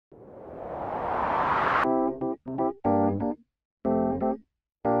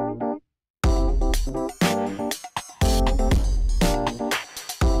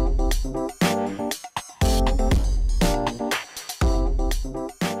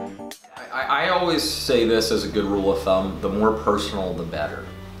I always say this as a good rule of thumb: the more personal, the better.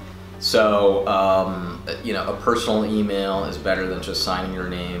 So, you know, a personal email is better than just signing your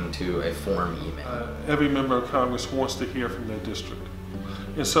name to a form email. Every member of Congress wants to hear from their district.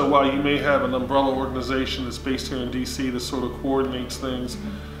 And so while you may have an umbrella organization that's based here in DC that sort of coordinates things,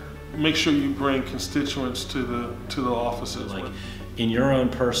 make sure you bring constituents to the offices. Like, in your own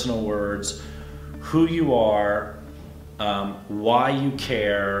personal words, who you are, why you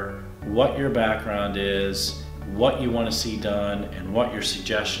care, what your background is, what you want to see done, and what your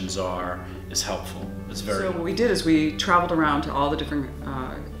suggestions are is helpful. It's very helpful. What we did is we traveled around to all the different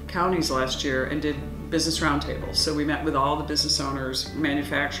counties last year and did business roundtables. So we met with all the business owners,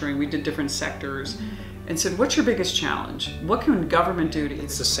 manufacturing, we did different sectors, and said, what's your biggest challenge? What can government do to you?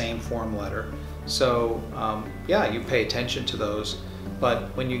 It's the same form letter. So yeah, you pay attention to those,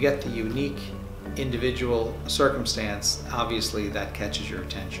 but when you get the unique individual circumstance, obviously that catches your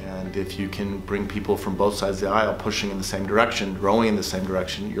attention. And if you can bring people from both sides of the aisle pushing in the same direction, growing in the same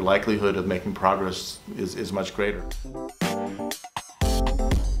direction, your likelihood of making progress is much greater.